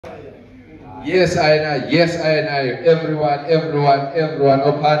Yes, I know. Yes, I know. Everyone.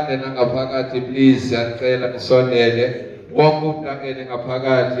 Ophandle nangaphakathi, please. Yacela nisondele. Wonke umuntu angene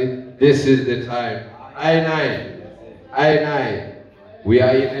ngaphakathi. This is the time. I know. We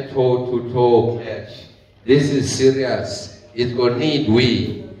are in a toe-to-toe clash. This is serious. It's gonna need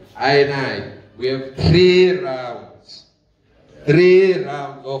we. I know. We have 3 rounds. 3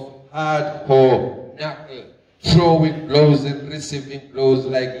 rounds of hardcore knuckle. Throwing blows and receiving blows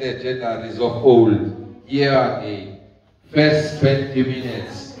like legendaries of old. Here again. First 20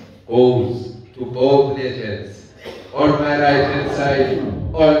 minutes goes to both legends. On my right hand side,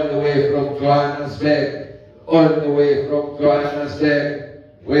 all the way from Johannesburg,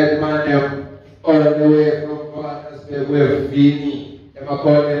 with Manium, all the way from Johannesburg, with Vinn, and I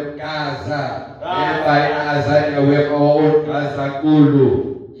call him Gaza, and by Gaza, we have our own Gaza Kulu.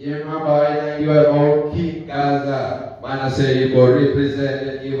 You remember your own King Gaza. Man, I say you go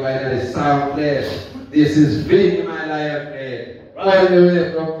represent you by the Soundclash. This is Vinn, my lion head. All the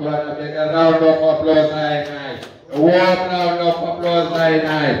way from Kwanzaa. A round of applause, night. A warm round of applause, night.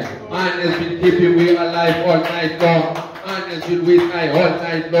 Man has been keeping we alive all night long. Man has been with I all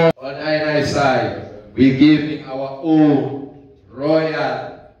night long. On I side, we're giving our own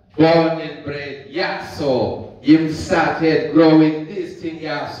royal, born and bred Yaso. Him started growing this thing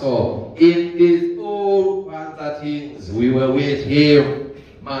Yaso. In these old Kwanzaa things, we were with him.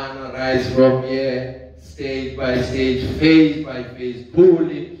 Man rise from here, stage by stage, phase by phase,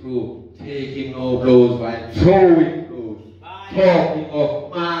 pulling through, taking no blows by throwing blows. Talking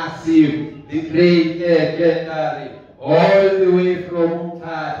of massive, the great legendary, all the way from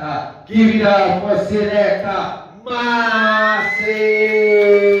Mthatha. Give it up for selector, massive.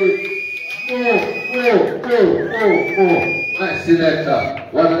 My selector,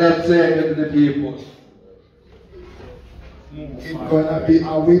 what let's say to the people. It's gonna be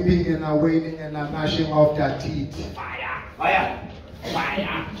a weeping and a wailing and a gnashing of their teeth. Fire.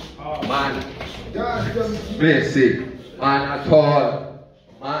 Man, basic. Man at all.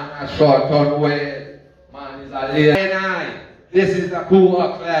 Man at short on way. Man is a little. This is the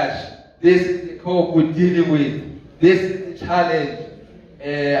Kwanzaa clash. This is the cope we're dealing with. This is the challenge.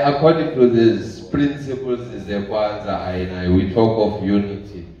 According to these principles, is the Kwanzaa, we talk of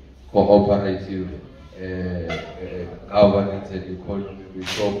unity, cooperative governance and economy. We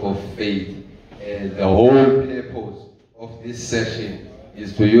talk of faith. The whole purpose of this session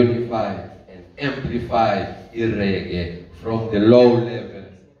is to unify and amplify irreggae from the low levels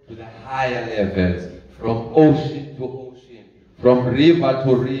to the higher levels, from ocean to ocean, from river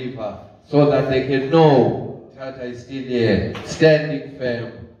to river, so that they can know Mthatha is still here, standing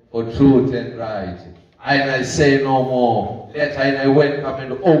firm for truth and right. And I say no more. Let I welcome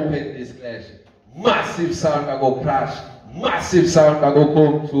and open this clash. Massive sound I go crash. Massive sound I go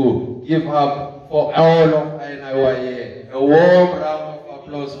come to. Give up for all of I who are here. A warm round of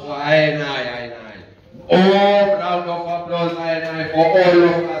applause for I. A warm round of applause for all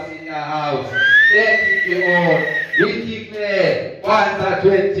of us in the house. Let it be on. We declare Kwanzaa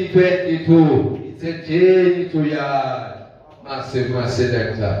 2022. It's a journey to yard. Massive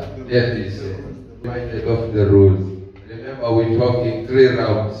selector. Let me say. Reminded of the rules. Remember, we're talking 3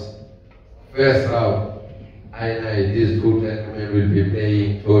 rounds. First round, these 2 gentlemen will be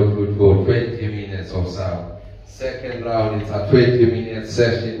playing 20 minutes of sound. Second round, it's a 20-minute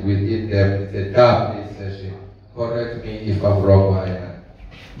session within them. It's a dubplate session. Correct me if I'm wrong,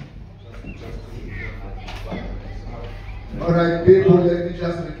 Alright, people, let me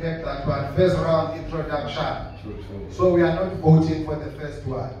just recap that one. First round, introduction. So we are not voting for the first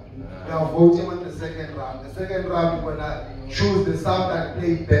one. We are voting on the second round. The second round, we're going to choose the sound that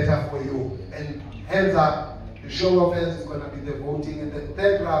plays better for you. And hands up, the show of hands is going to be the voting. And the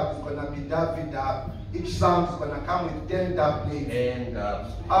third round is going to be dub. Each sound is going to come with 10 dub plates.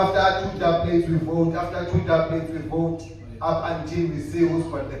 After 2 dub plates, we vote. After 2 dub plates, we vote up until we see who's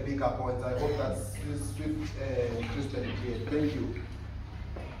got the bigger points. I hope that's swift crystal clear. Thank you.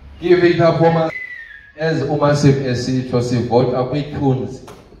 Give it up for as Umasif esitho sivota kwi-tunes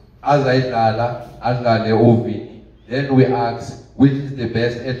adlale uvini. Then we ask which is the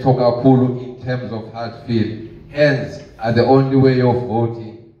best etokakulu in terms of heart feel. Hands are the only way of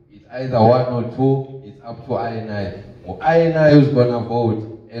voting. It's either 1 or 2. It's up to I9. I9 is gonna vote,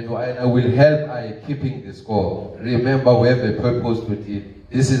 and I will help I keeping the score. Remember, we have a purpose to it.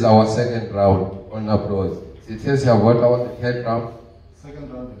 This is our second round on applause. It says you vote on the third round.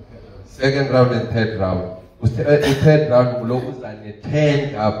 Second round and third round. The third round will always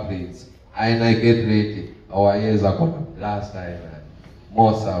 10 dubplates. I get ready. Our ears are gonna blast I9.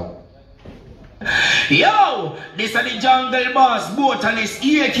 More sound. Yo, this is the jungle boss, botanist,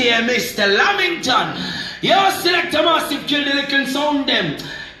 aka Mr. Lamington. Yo, select a massive, kill the little sound them.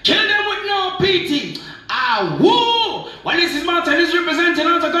 Kill them with no pity. Ah, woo! Well, this is Martin, is representing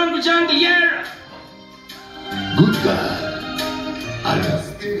out of Congo jungle, yeah. Good God.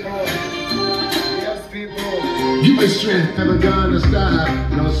 Yes, people. Yes, people. You may strength, never gonna stop,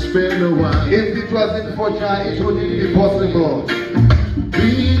 no spare no one. If it wasn't for Jah, it wouldn't be possible.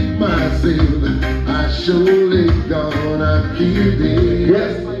 Beat myself, I surely gonna kill this.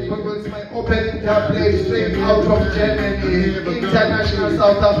 Yes, my people, it's my opening tablet straight out of Germany, international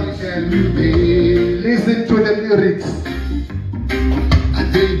South African. Listen to the lyrics. I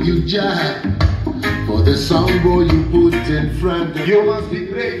thank you, Jah, for the song boy you put in front of You must be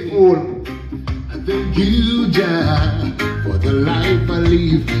grateful. I thank you, Jah, for the life I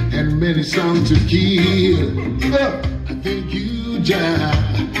live and many songs to kill. Yeah. I thank you, Jah,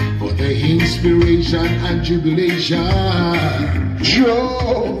 for the inspiration and jubilation.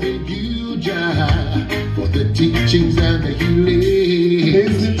 Joe. Thank you, Jah, for the teachings and the healing.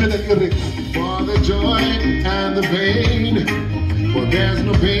 Listen to the lyrics. For the joy and the pain. For there's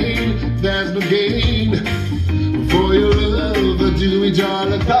no pain, there's no gain. For your love, I do it all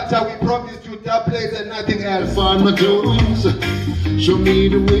again. That's how we promised you tablets and nothing else. Find my clothes, show me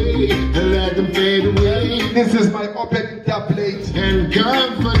the way, and let them fade away. This is my opening tablet. And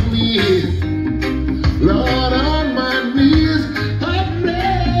comfort me, Lord, on my knees, I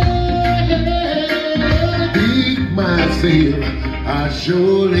pray. Beat myself, I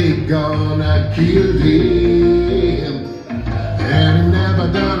surely gonna kill him. And I'm never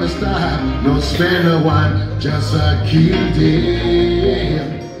gonna stop, no spare no one, just kill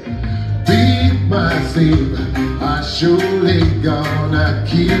him. Beat myself, I surely gonna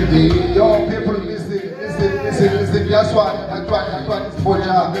kill him. Yo, people, listen. That's one is for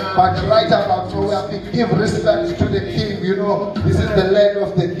Jah. But right about now, we have to give respect to the king, you know. This is the land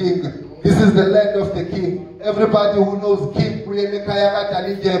of the king. This is the land of the king. Everybody who knows King,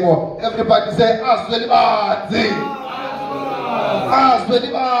 everybody say,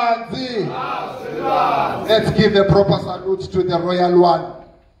 let's give a proper salute to the royal one.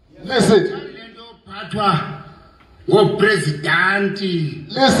 Listen.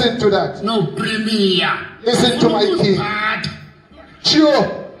 Listen to that. No premier. Listen to my king. Sure.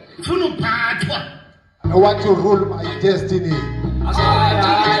 I want to rule my destiny.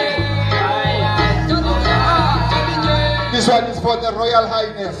 This one is for the Royal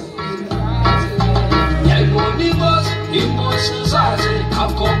Highness.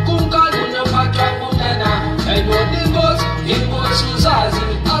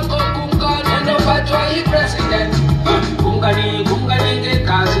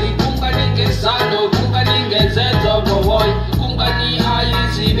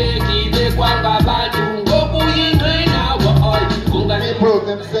 People,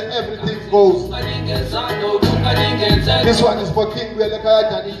 them say everything goes. This one is for King Welekaya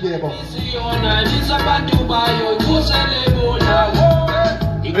Danidebo.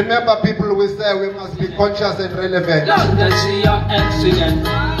 Remember, people, we say we must be conscious and relevant.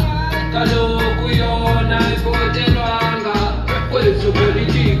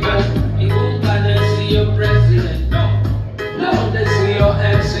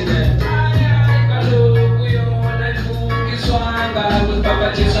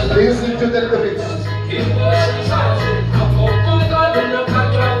 Listen to the lyrics.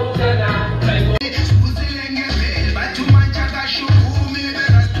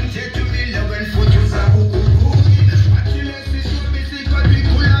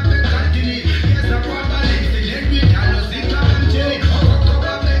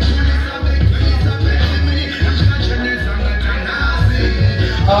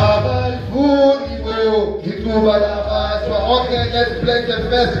 Okay, let's play the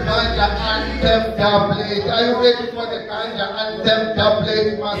first Kwanzaa anthem dubplate. Are you ready for the Kwanzaa anthem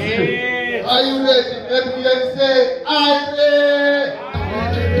dubplate, Master? Yes. Are you ready? Everyone say, I'm ready.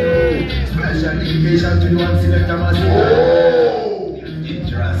 Special invitation to one selector, Master.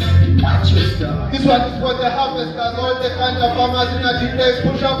 This one is for the harvesters, all the Kwanzaa farmers in the place.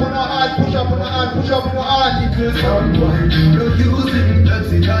 Push up on your hand, push up on your hand, push up on your hand.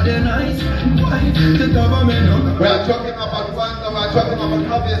 We are talking about Kwanzaa, we are talking about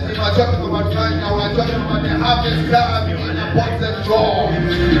harvesting, we are talking about Kwanzaa, we are talking about the harvest crab in a pot and jar.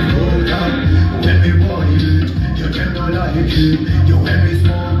 You cannot like it, you when we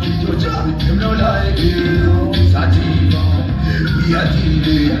smoke it, you just cannot like it. Sativa, we are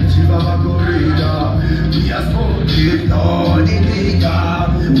dealing, Chiva Gorilla, we are smoking all the nigga,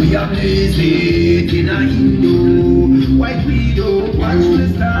 we are blazing in a Hindu, white widow, watch the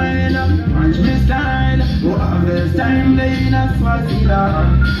style, watch me style. Oh, harvest time, they in a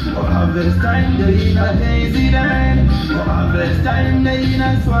Swaziland. Oh, harvest time, they in a Daisy Land. Oh, harvest time, they in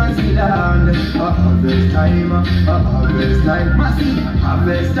a Swaziland. Oh, harvest time, massive.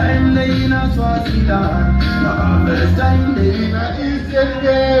 Harvest time, they in a Swaziland. Oh, harvest time, they in a Eastern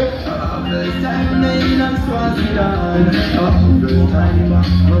Cape. Oh, harvest time, they in a Swaziland. Oh, harvest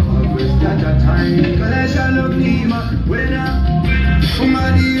time, time. Collection of Nima, when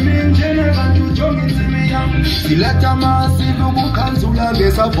Umadi min Geneva to Jongi Simiam. Select a massive Mukansula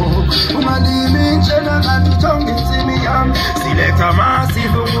Besavo. Umadi min Geneva to Jongi Simiam. Select a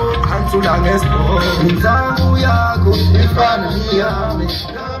massive Mukansula Besavo. Nzavu Yago, Ifaniami.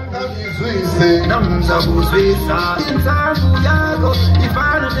 Namzabu Swisa. Nzavu Yago,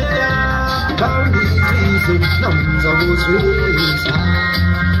 Ifaniami. Namzabu Swisa.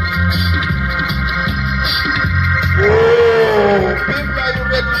 Oh, people, are you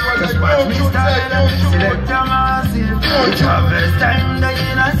ready for the no shoot side, no shoot? Select a massive, harvest time, they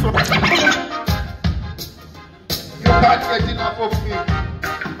in a swamp. You can't get enough of me.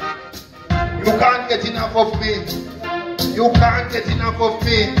 You can't get enough of me. You can't get enough of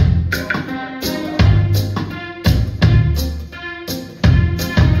me.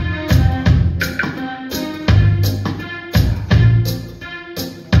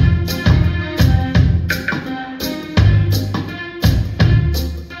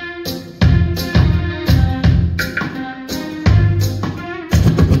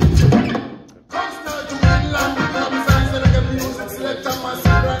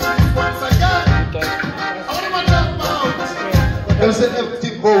 There's an empty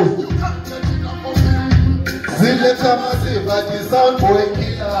ghost. Selector massive, but the sound boy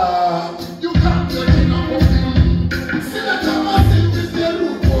killer. You can't get enough of him. Selector massive is the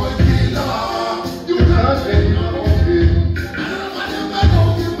root boy killer. You can't get enough of him. And I know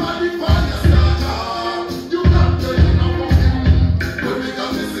him and the fire starter. You can't get enough of him. When we got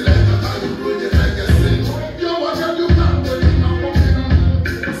the selector, I will rule the legacy. You watch and you can't get enough of him.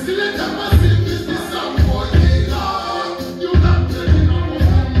 Selector massive is the sound boy killer. You can't get enough of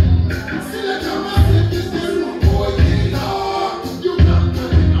him. Selector massive is the root boy killer. You can't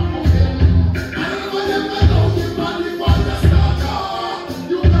get enough of him. And I know him and the fire starter.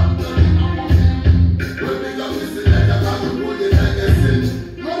 You can't get enough of him. When we got the selector, I will rule the legacy.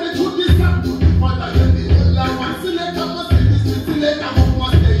 Ready to this and to the father, get the whole life. And selector massive is the selector of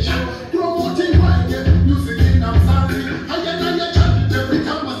one station. Promoting reggae, music in Amzali. I get a chant every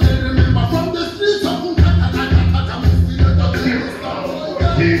time I still remember. From the streets of Mthatha, we still the biggest star.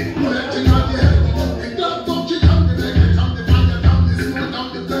 Collecting on the head, the club touching down the leg, down the fire, down the smoke, down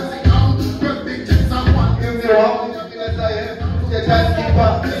the blessing down. When big things are one. In the hall, the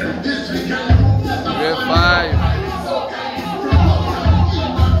timekeeper. This weekend, We're 5.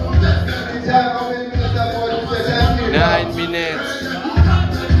 9 minutes.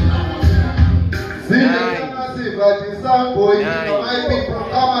 But the sound boy, my people,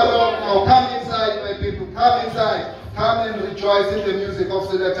 come along now, come inside, my people, come inside, come and rejoice in the music of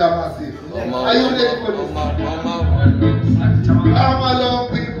Selector Massive. Are you ready for this? Come along,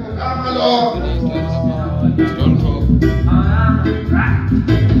 people, come along. Don't talk.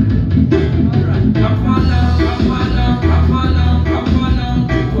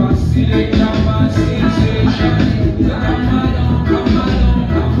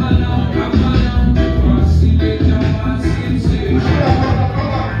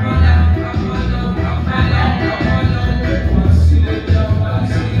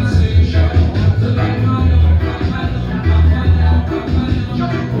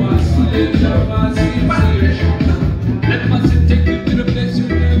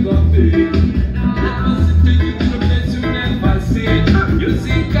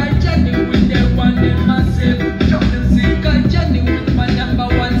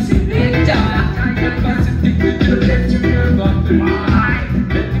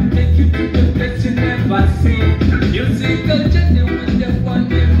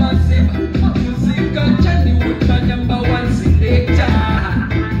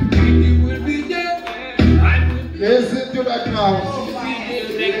 Listen to that now.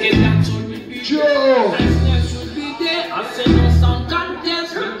 Joe.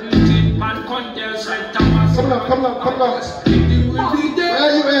 Come on.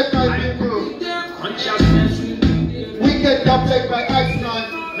 Where you at, my people? We get dubplate by Iceman.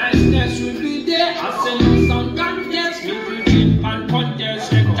 Niceness will be there. I say no sound contest. We will drink and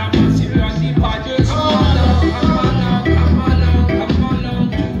contest. Rector massive was the badges. Come along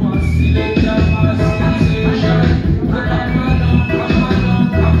to a selector massive station. Come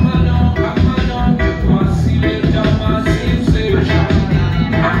along to a selector massive station.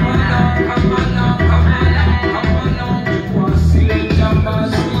 Come along.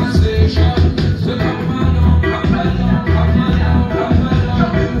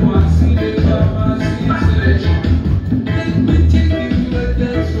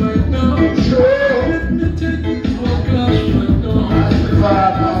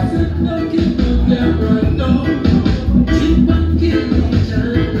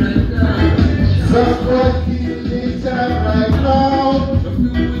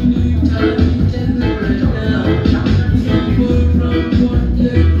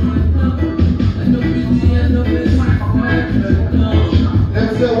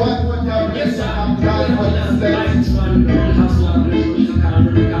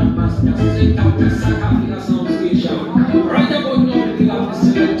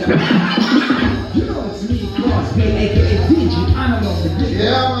 Dubplate, aka DJ Analog the Big.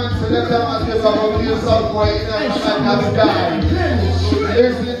 Yeah, man, so let them ask you about your sound boy in the sky.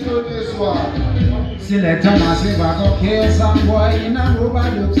 Listen to this one. Select a massive, I go kill some boy in a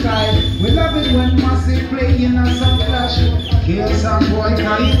rubber style. We love it when massive play in a Soundclash. Kill some boy,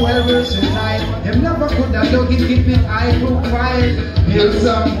 cause he well versatile. Them never could have dug it, keep it high profile. Kill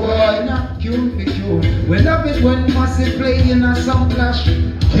some boy, not cute for cute. We love it when massive play in a Soundclash.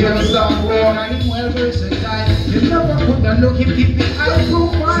 Kill some boy, cause he well versatile. Them never could have dug it, keep it high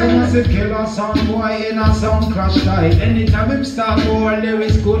profile. So massive kill a sound boy in a Soundclash style. Anytime him start war, there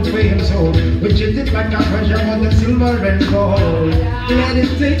is good for him soul. Which is it like a pressure on the silver and gold. Let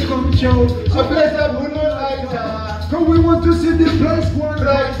it take control. So bless them who don't like that. Cause we want to see the place go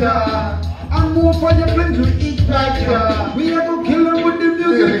like that. And more for the plane to eat like that. We are gonna kill them with the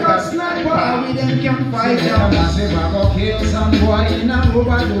music and sniper. And we then can fight them. Massive, I go kill some boy in a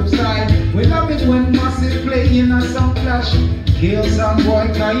rubber style. We love it when massive play in a Soundclash. Kill some boy,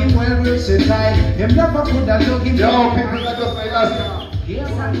 cause he well versatile. Them never could have dug him. Yo, people that just like us. Kill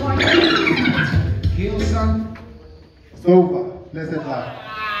some boy. Kill some. It's over. Let's get that.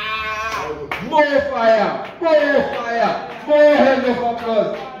 More fire, more fire, more hand of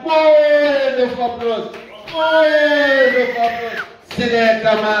applause, more hand of applause, more hand of applause.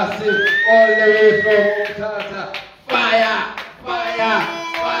 Selector Massive, all the way from Mthatha. Fire, fire,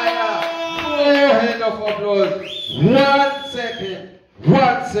 fire, more hand of applause.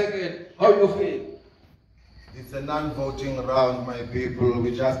 1 second, how you feel? It's a non-voting round, my people.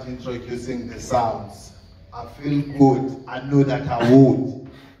 We're just introducing the sounds. I feel good. I know that I would.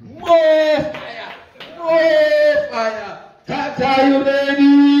 More fire! More fire! Tata, you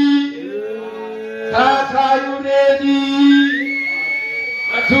ready? Tata, you ready?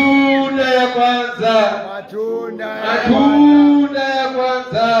 Matunda ya kwanza. Matunda ya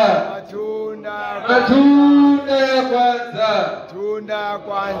kwanza. Matunda ya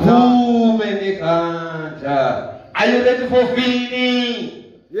kwanza. Umenikanja. Are you ready for Vinn?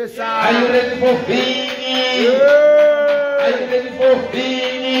 Yes, sir. Are you ready for Vinn? Yeah. Are you ready for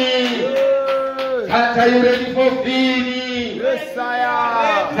Vinn? Yeah. Are you ready for Vinn? Yes, sire.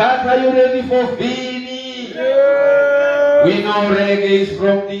 Are you ready for Vinn? Yeah. We know reggae is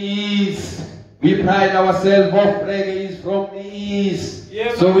from the east. We pride ourselves of reggae is from the east.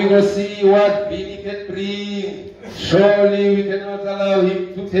 Yeah, so we will see what Vinn can bring. Surely we cannot allow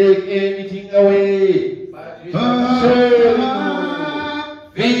him to take anything away. But we surely know.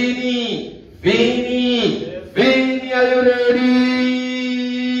 Vinn, are you ready?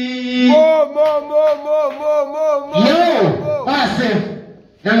 More. Yo, Massive,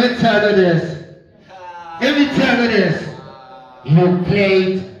 let me tell you this. You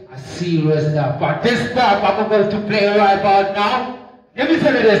played a serious stuff, but this stuff I'm going to play right about now. Let me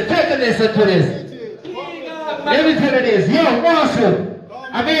tell you this. Take a listen to this. Let me tell you this. Yo, Massive,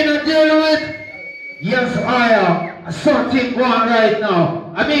 I mean to deal with. Yes, I am. Something going on right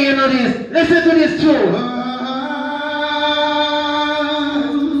now. I mean, you know this. Listen to this tune.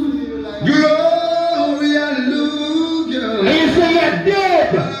 Glory, hallelujah. And you say you're dead.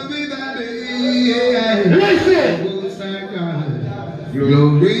 Listen.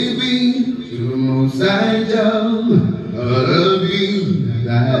 Glory be to the Most High God. Hallowed be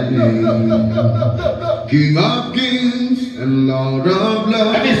thy name. King of kings and Lord of lords.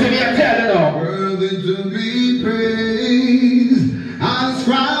 Let me see me tell you now. Worthy to be praised. I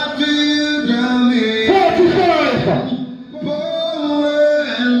ascribe to you dominion, 45. power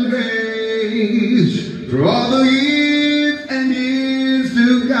and grace, for all the years and years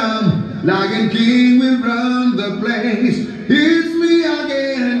to come. Lion King will run the place. It's me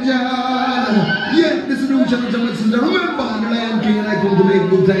again, John. Yeah, this is the Johnson. Remember, the Lion King and I come to make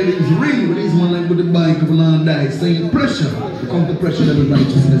good tidings ring. With this one like with the bike of an on die, saying pressure. To come to pressure that is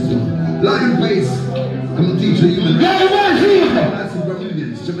righteousness. Lion face. Come and teach the human race. Massive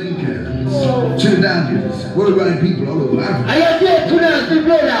Bermudians, Jamaicans, Trinidadians, worldwide people all over Africa. Are you dead tonight, the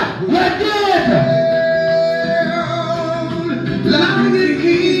brother? You're dead! Lion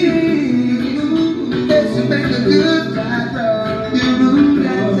King, let's make a good fight. You rule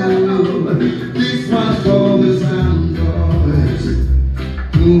that out. This one's for the sound boys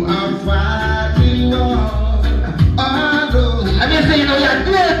who are fighting war. I say, you know, you're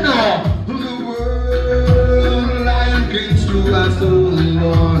dead now. The world, Lion King's to our soul,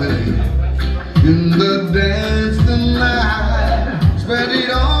 Lord. In the dance tonight, spread it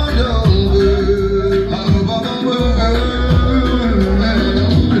all over the world.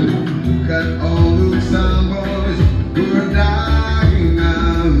 Look at all those sound boys who are dying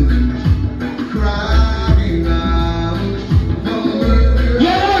out, crying out for murder.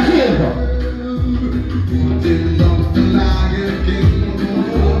 Yeah,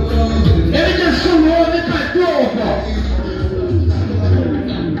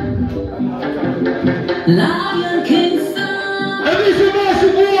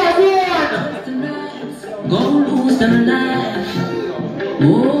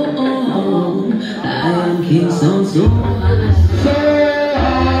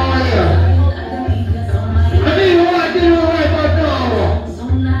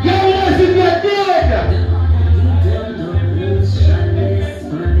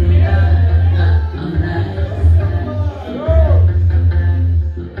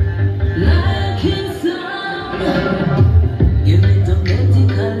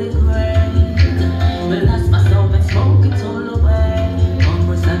 politically correct. Well, that's myself and smoke it all away.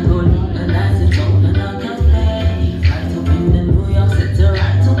 Congress and gold, and that's it all in a cafe. Right up in the New York City,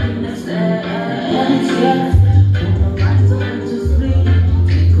 right up in the States. Yes, right up into sleep.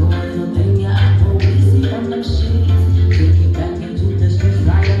 Take away the thing you have to see on them sheets. Take it back into the streets,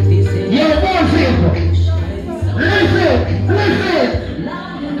 right up this way. Yo, one people. Listen.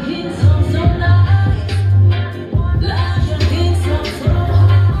 Lion King song so nice. Lion King song so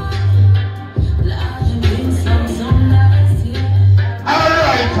high. Lion King song so nice, yeah.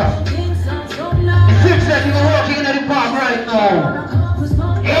 Alright. King song so nice. It seems that you're walking in the park right now.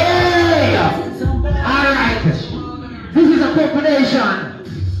 Hey! Alright. This is a combination.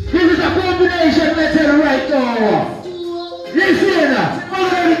 Let's say right now. Listen,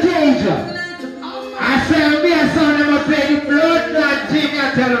 follow the cage. I say, me and son, I'm going to play the blood clot thing, I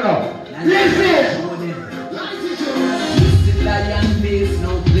tell you. Listen. Listen, lion face,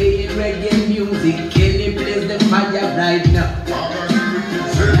 no playing reggae music. Kelly plays the fire right now.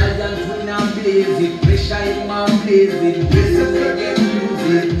 Lion twin and blaze it, pressure in my blaze it. Listen, reggae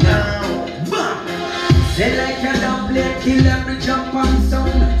music now. Say like a dubplate, kill every jump and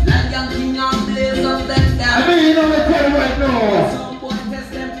sound. Lion king and blaze up them down. I mean, you know what I'm telling you right now. Some boys test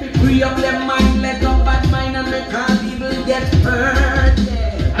them to free up their mind, let up bad mind and make all people get hurt.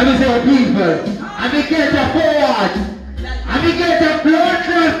 Yeah. I mean, say people, I mean, get a forward. I mean, get a blood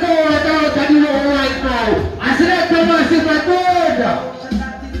clot forward out of the road right now. I select the massive and good.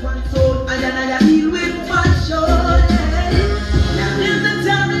 That is one soul, and then I deal with passion. Now there's the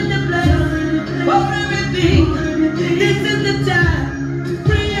time and the place for everything. This is the time to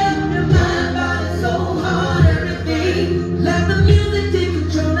free up your mind, body, soul, heart, everything. Let the music take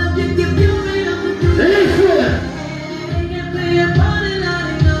control of you, give you freedom to do. Listen. You play a part in all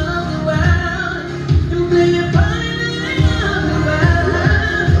the world. You play a part in all the world.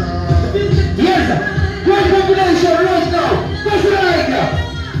 Yes, one combination right now. What's right now?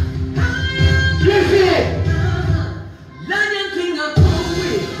 Listen. Lion King of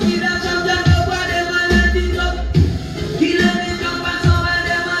Kwanzaa, he da jump up over them and light it up. He let it jump and over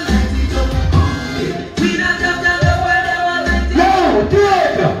them and light it up. We da jump over them and light it up. No, do it. Light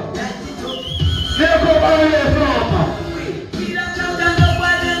it up. They'll come all the way from. We da jump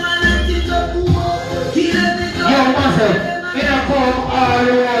over them and light it up. He let it jump Yo, over massive, them and we don't come all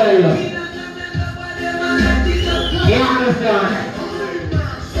the way. we da jump over them and light it up. You understand?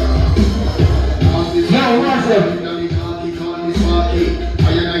 Yo, massive.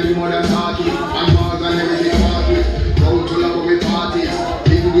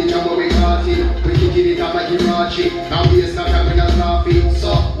 Now we start having a coffee. So,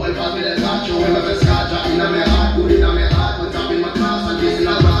 well, pass me the nacho. When the scotch up in my heart, good in my heart. What's up in my class? And this in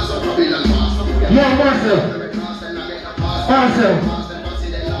a glass of probably and pass. Yo, massive. Massive.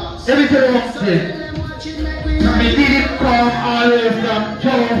 Let me tell you one thing. We didn't come all the way from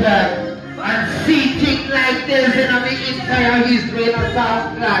Joburg and see things like this in our entire history in a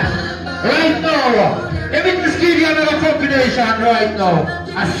Soundclash. Right now, let me just give you another combination right now.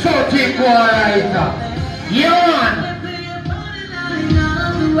 A something go right now. You on?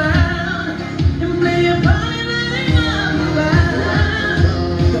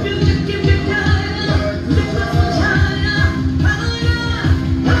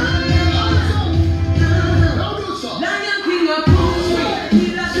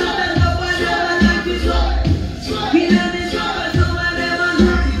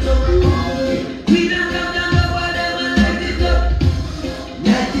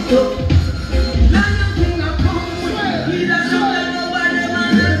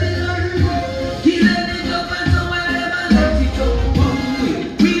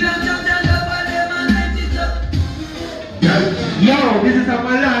 This is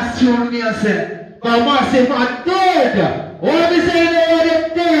my last tune me I said. But massive man dead. What me say they are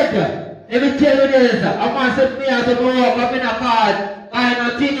dead? Let me tell you this. I massive me have to go up in a card. I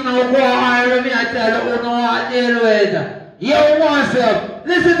don't think no go hire me I tell you who know what to deal with. Yo massive,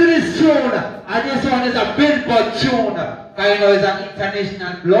 listen to this tune. And this one is a billboard tune. Kind of is an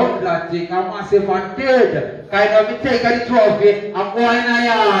international blood clot thing. I massive man dead. Kind of me take the trophy and go in a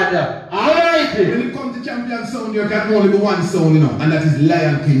yard. Alright. When it comes to champion sound, you can only do one sound, you know, and that is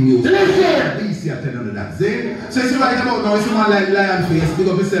Lion King music. Listen! Easy to tell you that, see? So it's right about now, it's someone like Lion Face, big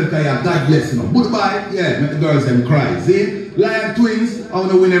up yourself, God bless, you know. Goodbye, yeah, make the girls them cry, see? Lion Twins, I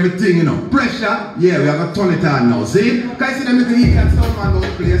want to win everything, you know. Pressure, yeah, we have to turn it on now, see? Can you see them little Indian sound man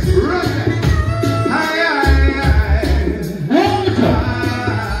out place? Run it! Aye, aye, aye. What?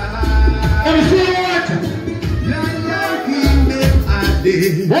 Let me see what? Lion King, them are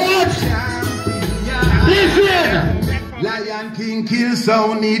dead. What? Listen! Lion Lion King kill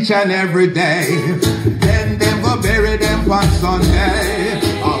sound each and every day. Then them go bury them on Sunday.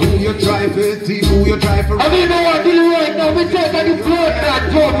 Who you try for thief, who you try for... I mean, know what do right now? We take on the floor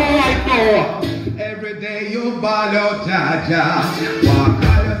that talk right now. Every day you ball out, Jaja. Walk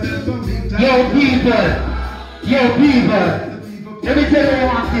out yourself from big time. Yo, people. Let me tell you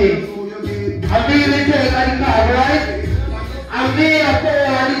one thing. I mean, we take on the card, right? I mean, I pay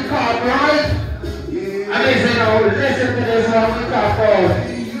on the card, right? I listen now, listen to this one we talk about.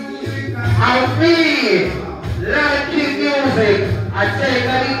 I mean, liking music, I take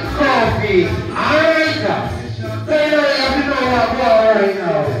on the coffee, alright? So you know, you have to know what I'm doing right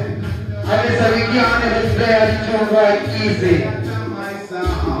now. I listen, we can't even play on the tune right easy.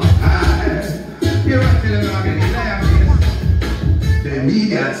 The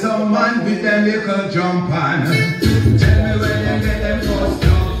media, some man with them little jump on. Tell me where them get them first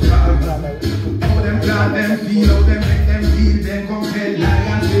jump from. How them plan them feel, how them make them feel. Them compare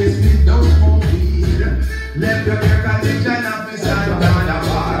lion face with those smoke weed. Left your college and have to stand by.